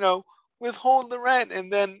going to, withhold the rent,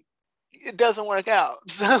 and then it doesn't work out.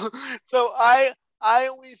 So I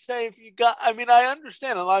always say, I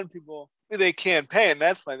understand a lot of people, they can't pay and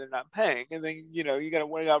that's why they're not paying. And then, you got to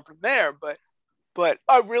work out from there. But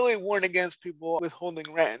I really warn against people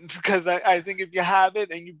withholding rent, because I think if you have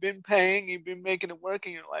it and you've been paying, you've been making it work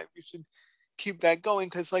in your life, you should keep that going.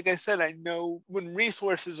 Because like I said, I know when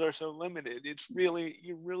resources are so limited,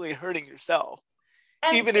 you're really hurting yourself,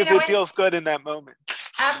 even if it feels good in that moment.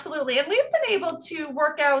 Absolutely. And we've been able to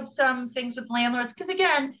work out some things with landlords because,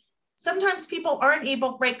 again, sometimes people aren't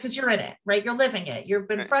able, right, because you're in it, right? You're living it. You've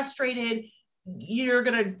been frustrated. You're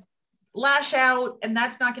going to lash out, and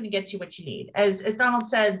that's not going to get you what you need. As Donald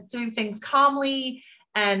said, doing things calmly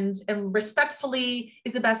and respectfully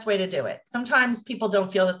is the best way to do it. Sometimes people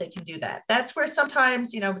don't feel that they can do that. That's where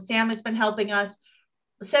sometimes, Sam has been helping us,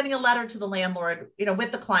 sending a letter to the landlord,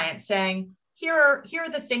 with the client saying, here are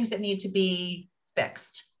the things that need to be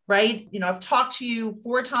fixed, right? I've talked to you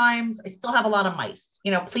 4 times. I still have a lot of mice,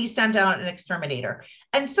 please send out an exterminator.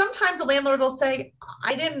 And sometimes the landlord will say,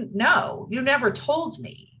 I didn't know, you never told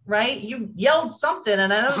me, right? You yelled something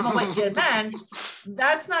and I don't know what you meant.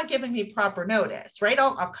 That's not giving me proper notice, right?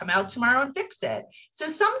 I'll come out tomorrow and fix it. So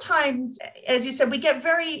sometimes, as you said, we get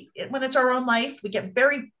when it's our own life, we get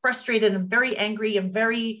very frustrated and very angry and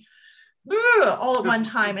very all at one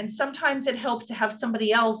time. And sometimes it helps to have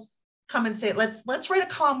somebody else come and say, let's write a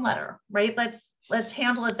calm letter, right? Let's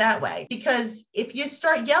handle it that way. Because if you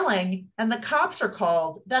start yelling and the cops are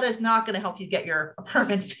called, that is not going to help you get your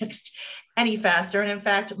apartment fixed any faster. And in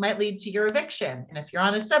fact, it might lead to your eviction. And if you're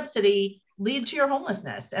on a subsidy, lead to your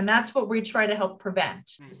homelessness. And that's what we try to help prevent.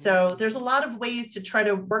 Mm-hmm. So there's a lot of ways to try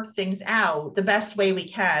to work things out the best way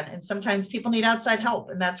we can. And sometimes people need outside help.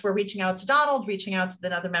 And that's where reaching out to Donald, reaching out to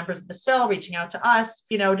the other members of the CIL, reaching out to us,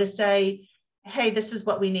 to say, hey, this is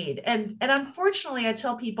what we need. And unfortunately, I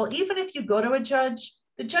tell people, even if you go to a judge,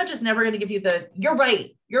 the judge is never going to give you you're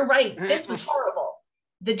right, this was horrible.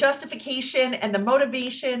 The justification and the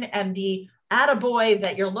motivation and the attaboy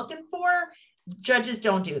that you're looking for, judges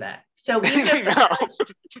don't do that. So even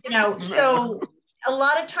so a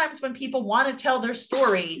lot of times when people want to tell their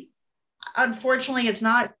story, unfortunately, it's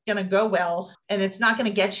not going to go well, and it's not going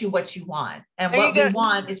to get you what you want. And And what we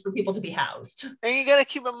want is for people to be housed. And you got to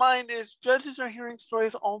keep in mind is judges are hearing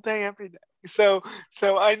stories all day, every day. So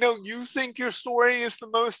I know you think your story is the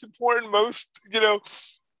most important, most,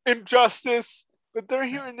 injustice, but they're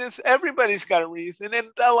hearing this. Everybody's got a reason, and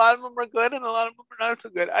a lot of them are good, and a lot of them are not so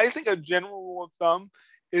good. I think a general rule of thumb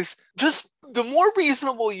is just the more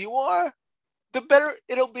reasonable you are, the better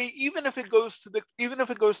it'll be, even if it goes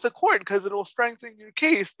to court, because it'll strengthen your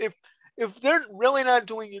case. If they're really not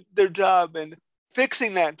doing their job and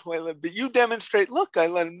fixing that toilet, but you demonstrate, look, I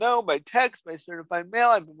let them know by text, by certified mail,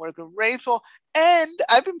 I've been working with Rachel, and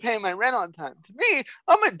I've been paying my rent on time. To me,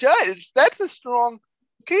 I'm a judge. That's a strong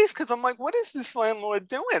case, because I'm like, what is this landlord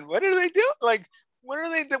doing? What are they doing? Like, what are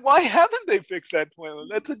they doing? Why haven't they fixed that toilet?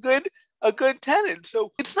 That's a good tenant.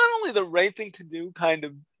 So it's not only the right thing to do, kind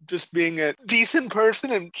of just being a decent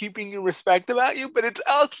person and keeping your respect about you, but it's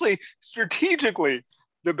actually strategically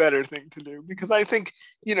the better thing to do, because I think,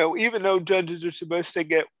 even though judges are supposed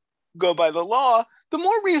to go by the law, the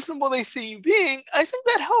more reasonable they see you being, I think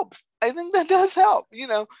that helps. I think that does help.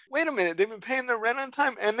 Wait a minute, they've been paying their rent on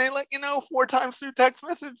time, and they let you know 4 times through text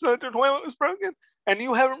message that their toilet was broken, and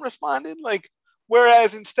you haven't responded. Like,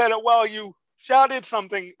 whereas instead of, well, you shouted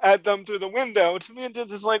something at them through the window, to me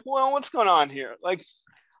it's just like, well, what's going on here? Like,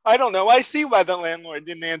 I don't know. I see why the landlord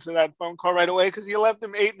didn't answer that phone call right away, because he left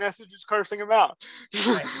him 8 messages cursing him out.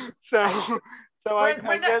 Right. I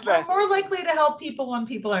get that. We're more likely to help people when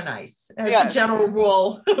people are nice. That's a general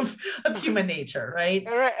rule of human nature, right? And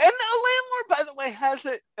a landlord, by the way,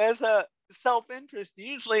 has a self-interest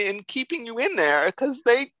usually in keeping you in there, because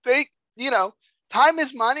they time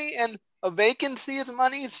is money and a vacancy is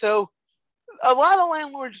money. So a lot of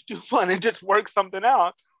landlords do want to just work something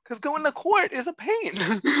out, because going to court is a pain.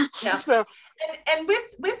 Yeah. And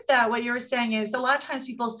with that, what you were saying is, a lot of times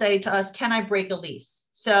people say to us, can I break a lease?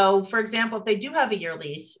 So for example, if they do have a year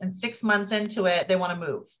lease and 6 months into it, they want to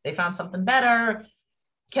move, they found something better.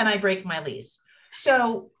 Can I break my lease?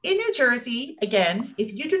 So in New Jersey, again,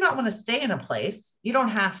 if you do not want to stay in a place, you don't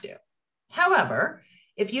have to. However,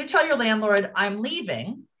 if you tell your landlord, I'm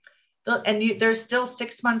leaving, and there's still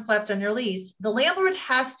 6 months left on your lease, the landlord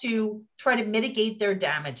has to try to mitigate their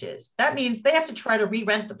damages. That means they have to try to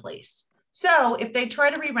re-rent the place. So if they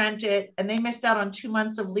try to re-rent it and they missed out on 2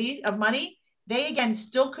 months of money, they again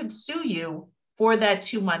still could sue you for that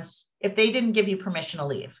 2 months if they didn't give you permission to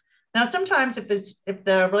leave. Now, sometimes if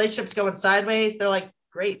the relationship's going sideways, they're like,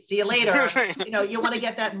 great, see you later. You want to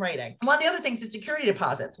get that in writing. And one of the other things is security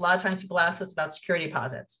deposits. A lot of times people ask us about security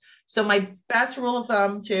deposits. So my best rule of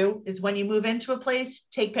thumb too is, when you move into a place,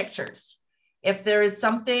 take pictures. If there is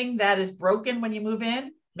something that is broken when you move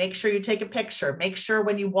in, make sure you take a picture. Make sure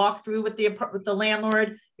when you walk through with the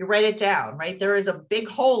landlord, you write it down, right? There is a big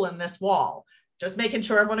hole in this wall. Just making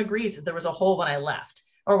sure everyone agrees that there was a hole when I left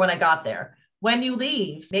or when I got there. When you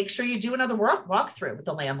leave, make sure you do another walkthrough with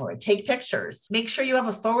the landlord. Take pictures. Make sure you have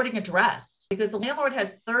a forwarding address, because the landlord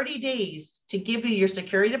has 30 days to give you your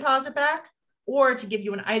security deposit back, or to give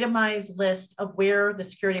you an itemized list of where the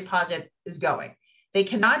security deposit is going. They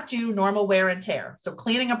cannot do normal wear and tear. So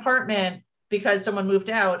cleaning an apartment because someone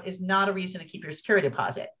moved out is not a reason to keep your security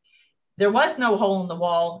deposit. There was no hole in the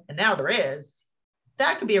wall, and now there is.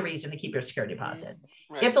 That could be a reason to keep your security deposit.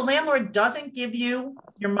 Right. If the landlord doesn't give you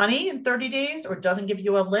your money in 30 days or doesn't give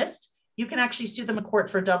you a list, you can actually sue them in court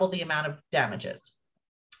for double the amount of damages.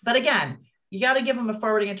 But again, you got to give them a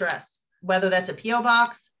forwarding address, whether that's a PO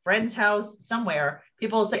box, friend's house, somewhere.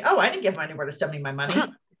 People will say, oh, I didn't give them anywhere to send me my money.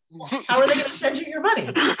 How are they going to send you your money?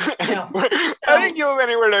 I didn't give them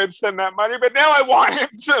anywhere to send that money, but now I want it.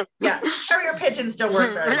 So. Yeah, carrier pigeons don't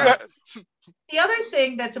work very well. The other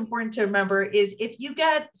thing that's important to remember is, if you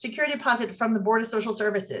get security deposit from the Board of Social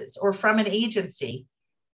Services or from an agency,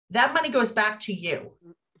 that money goes back to you.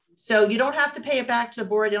 So you don't have to pay it back to the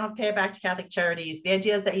board. You don't have to pay it back to Catholic Charities. The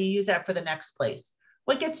idea is that you use that for the next place.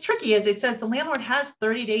 What gets tricky is, it says the landlord has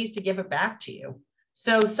 30 days to give it back to you.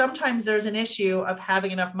 So sometimes there's an issue of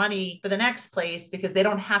having enough money for the next place, because they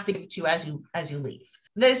don't have to give it to you as you leave.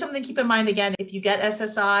 There's something to keep in mind. Again, if you get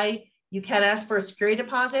SSI, you can ask for a security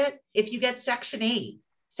deposit. If you get Section 8,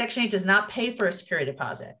 Section 8 does not pay for a security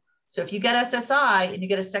deposit. So if you get SSI and you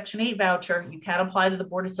get a Section 8 voucher, you can apply to the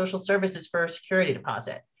Board of Social Services for a security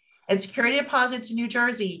deposit. And security deposits in New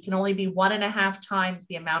Jersey can only be 1.5 times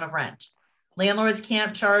the amount of rent. Landlords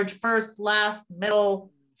can't charge first, last,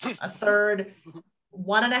 middle, a third,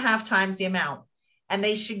 1.5 times the amount. And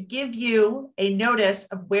they should give you a notice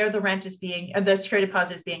of where the the security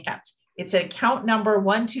deposit is being kept. It's account number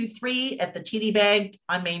 123 at the TD Bank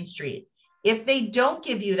on Main Street. If they don't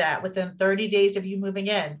give you that within 30 days of you moving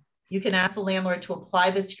in, you can ask the landlord to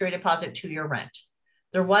apply the security deposit to your rent.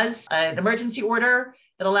 There was an emergency order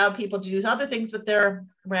that allowed people to do other things with their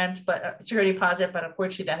rent, but security deposit, but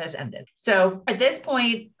unfortunately that has ended. So at this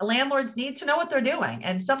point, landlords need to know what they're doing,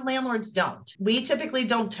 and some landlords don't. We typically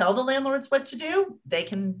don't tell the landlords what to do. They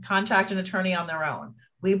can contact an attorney on their own.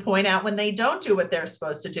 We point out when they don't do what they're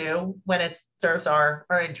supposed to do when it serves our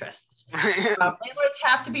interests. Landlords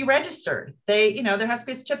have to be registered. There has to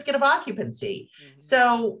be a certificate of occupancy.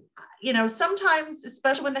 So, sometimes,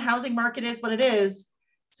 especially when the housing market is what it is,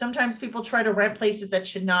 sometimes people try to rent places that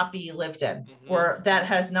should not be lived in, or that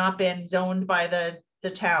has not been zoned by the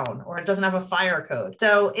town, or it doesn't have a fire code.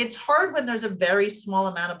 So it's hard when there's a very small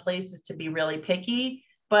amount of places to be really picky,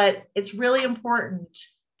 but it's really important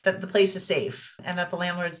that the place is safe and that the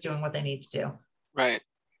landlord's doing what they need to do. Right.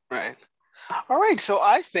 All right. So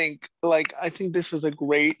I think this was a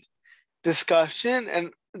great discussion.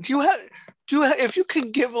 And if you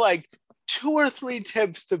could give like 2 or 3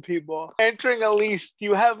 tips to people entering a lease, do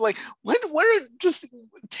you have what are just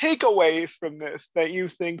takeaways from this that you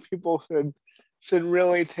think people should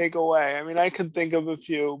really take away? I mean, I can think of a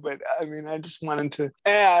few, but I mean, I just wanted to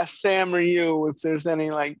ask Sam or you if there's any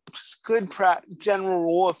good general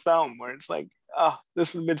rule of thumb where it's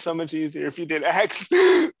this would have been so much easier if you did X.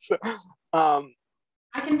 So, I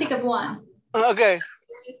can think of one. Okay.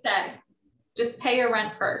 You said, just pay your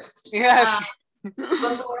rent first. Yes.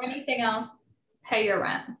 Before anything else, pay your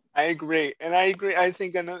rent. I agree. I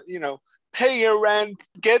think, pay your rent,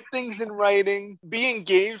 get things in writing, be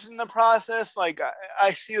engaged in the process.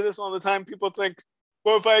 I see this all the time. People think,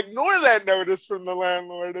 well, if I ignore that notice from the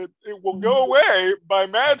landlord, it will go away by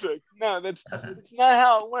magic. No, that's not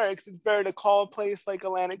how it works. It's better to call a place like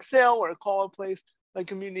Atlantic CIL or call a place like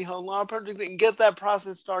Community Home Law Project and get that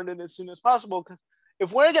process started as soon as possible. Because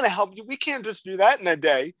if we're going to help you, we can't just do that in a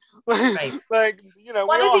day. Right. Go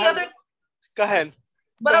ahead.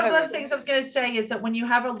 One of the things I was going to say is that when you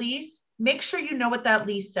have a lease, make sure you know what that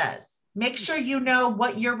lease says. Make sure you know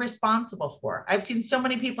what you're responsible for. I've seen so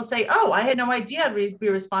many people say, oh, I had no idea I'd be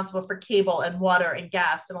responsible for cable and water and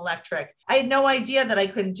gas and electric. I had no idea that I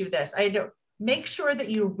couldn't do this. Make sure that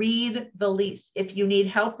you read the lease. If you need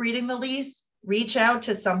help reading the lease, reach out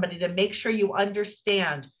to somebody to make sure you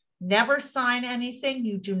understand. Never sign anything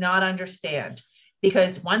you do not understand,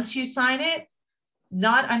 because once you sign it,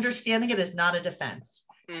 not understanding it is not a defense.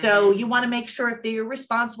 So you want to make sure if you're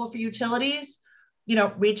responsible for utilities,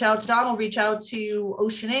 reach out to Donald, reach out to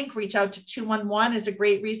Ocean Inc., reach out to 211 is a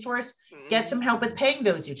great resource. Get some help with paying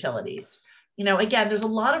those utilities. Again, there's a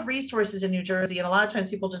lot of resources in New Jersey, and a lot of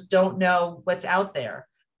times people just don't know what's out there.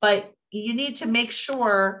 But you need to make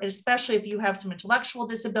sure, especially if you have some intellectual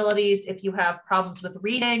disabilities, if you have problems with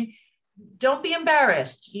reading, don't be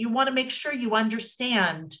embarrassed. You want to make sure you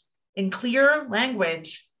understand in clear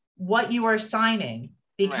language what you are signing,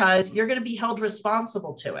 because you're going to be held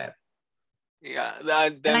responsible to it. Yeah, I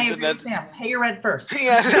agree with Sam. Pay your rent first.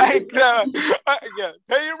 Yeah, pay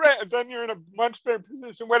your rent, and then you're in a much better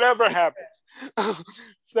position, whatever happens. And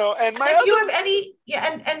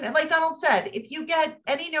like Donald said, if you get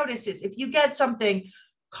any notices, if you get something,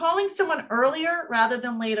 calling someone earlier rather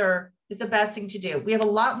than later is the best thing to do. We have a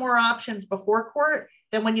lot more options before court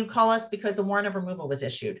than when you call us because the warrant of removal was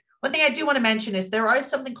issued. One thing I do want to mention is there is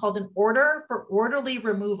something called an order for orderly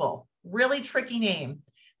removal. Really tricky name.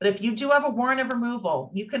 But if you do have a warrant of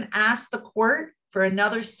removal, you can ask the court for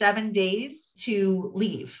another 7 days to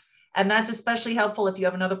leave. And that's especially helpful if you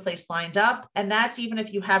have another place lined up. And that's even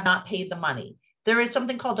if you have not paid the money. There is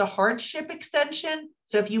something called a hardship extension.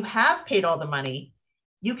 So if you have paid all the money,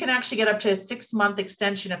 you can actually get up to a 6-month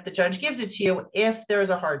extension if the judge gives it to you, if there's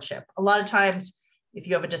a hardship. A lot of times, if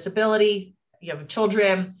you have a disability, you have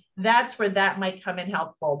children, that's where that might come in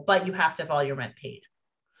helpful, but you have to have all your rent paid.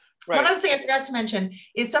 Right. One other thing I forgot to mention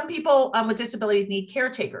is some people with disabilities need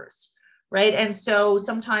caretakers, right? And so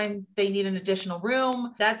sometimes they need an additional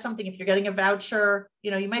room. That's something, if you're getting a voucher,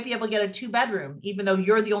 you might be able to get a 2-bedroom, even though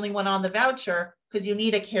you're the only one on the voucher, because you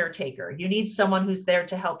need a caretaker. You need someone who's there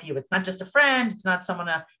to help you. It's not just a friend. It's not someone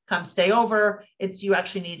to come stay over. You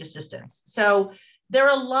actually need assistance. So there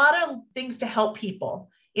are a lot of things to help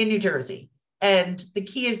people in New Jersey. And the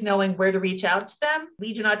key is knowing where to reach out to them.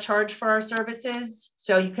 We do not charge for our services,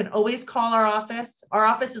 so you can always call our office. Our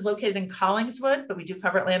office is located in Collingswood, but we do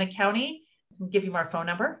cover Atlantic County. I'll give you our phone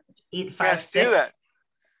number. It's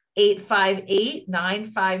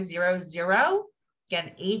 856-858-9500.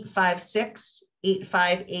 Again,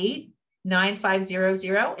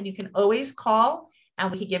 856-858-9500. And you can always call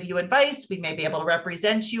and we can give you advice. We may be able to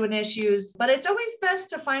represent you in issues, but it's always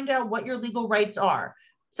best to find out what your legal rights are.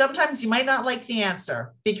 Sometimes you might not like the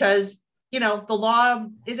answer because the law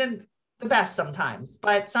isn't the best sometimes,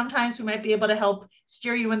 but sometimes we might be able to help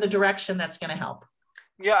steer you in the direction that's going to help.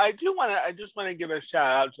 Yeah, I just want to give a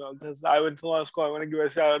shout out to them because I went to law school. I want to give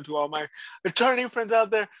a shout out to all my attorney friends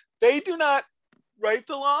out there. They do not write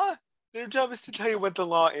the law. Their job is to tell you what the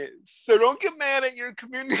law is. So don't get mad at your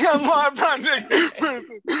community on law project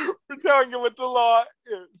person for telling you what the law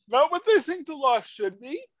is. Not what they think the law should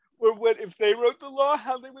be, or what if they wrote the law,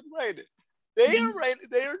 how they would write it. They are right.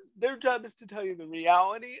 Their job is to tell you the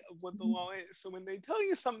reality of what the law is. So when they tell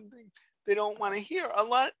you something they don't want to hear,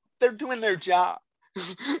 they're doing their job.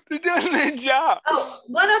 They're doing their job. Oh,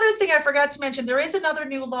 one other thing I forgot to mention, there is another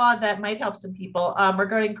new law that might help some people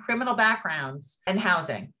regarding criminal backgrounds and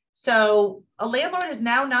housing. So a landlord is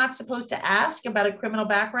now not supposed to ask about a criminal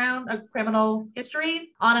background, a criminal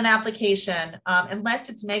history on an application, unless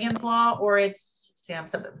it's Megan's Law or it's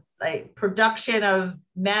like production of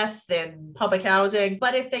meth in public housing.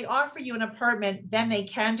 But if they offer you an apartment, then they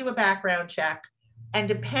can do a background check. And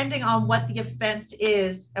depending on what the offense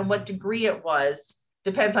is and what degree it was,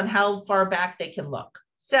 depends on how far back they can look.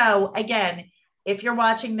 So again, if you're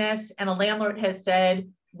watching this and a landlord has said,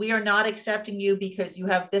 we are not accepting you because you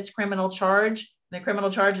have this criminal charge, the criminal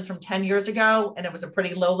charge is from 10 years ago, and it was a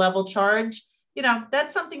pretty low level charge,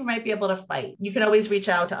 that's something we might be able to fight. You can always reach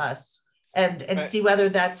out to us and right. See whether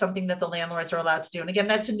that's something that the landlords are allowed to do. And again,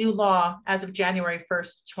 that's a new law as of January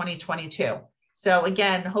 1st, 2022. So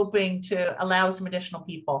again, hoping to allow some additional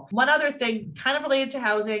people. One other thing kind of related to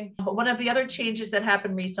housing, but one of the other changes that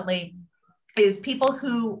happened recently is people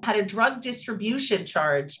who had a drug distribution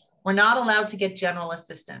charge were not allowed to get general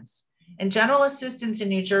assistance. And general assistance in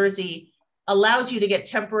New Jersey allows you to get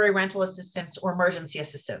temporary rental assistance or emergency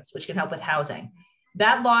assistance, which can help with housing.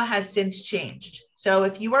 That law has since changed. So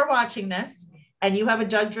if you are watching this and you have a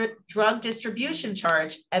drug distribution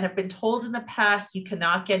charge and have been told in the past you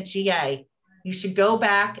cannot get GA, you should go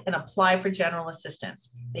back and apply for general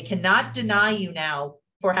assistance. They cannot deny you now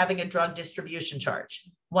for having a drug distribution charge.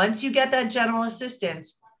 Once you get that general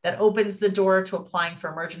assistance, that opens the door to applying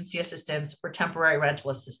for emergency assistance or temporary rental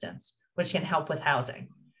assistance, which can help with housing.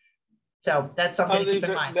 So that's something to keep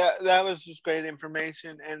in mind. That was just great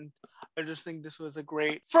information. And I just think this was a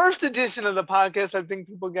great first edition of the podcast. I think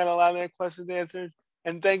people get a lot of their questions answered.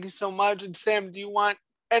 And thank you so much. And Sam, do you want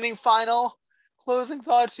any final closing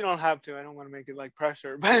thoughts? You don't have to. I don't want to make it like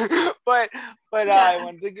pressure, but I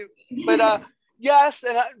want to give, yes.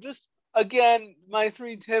 And just again, my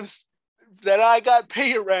 3 tips that I got: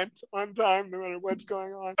 pay your rent on time, no matter what's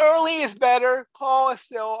going on. Early is better. Call us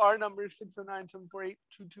still. Our number is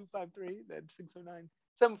 609-748-2253. That's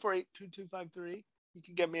 609-748-2253. You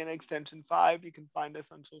can get me an extension 5. You can find us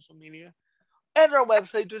on social media. And our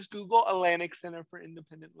website, just Google Atlantic Center for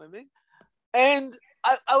Independent Living. And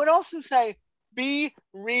I would also say, be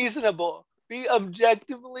reasonable. Be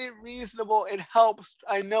objectively reasonable. It helps.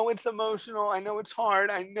 I know it's emotional. I know it's hard.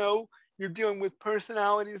 I know you're dealing with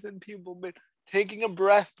personalities and people, but taking a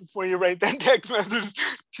breath before you write that text message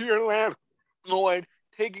to your landlord,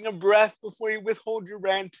 taking a breath before you withhold your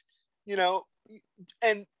rent,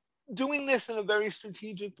 and doing this in a very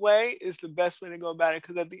strategic way is the best way to go about it.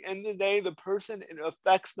 Because at the end of the day, the person it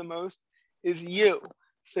affects the most is you.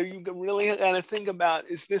 So you can really kind of think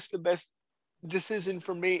about, is this the best decision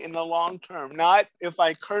for me in the long term? Not if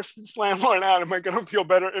I curse this landlord out, am I going to feel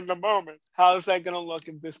better in the moment? How is that going to look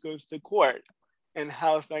if this goes to court? And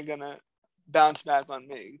how is that going to bounce back on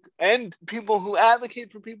me? And people who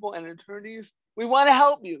advocate for people and attorneys, we want to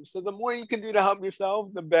help you. So the more you can do to help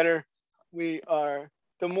yourself, the better we are,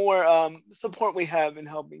 the more support we have in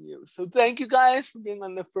helping you. So thank you guys for being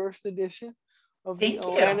on the first edition of the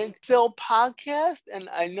Atlantic CIL podcast. And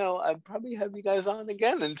I know I'll probably have you guys on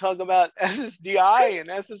again and talk about SSDI and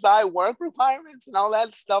SSI work requirements and all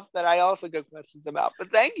that stuff that I also get questions about.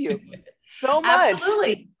 But thank you so much.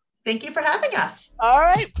 Absolutely. Thank you for having us. All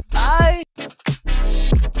right. Bye.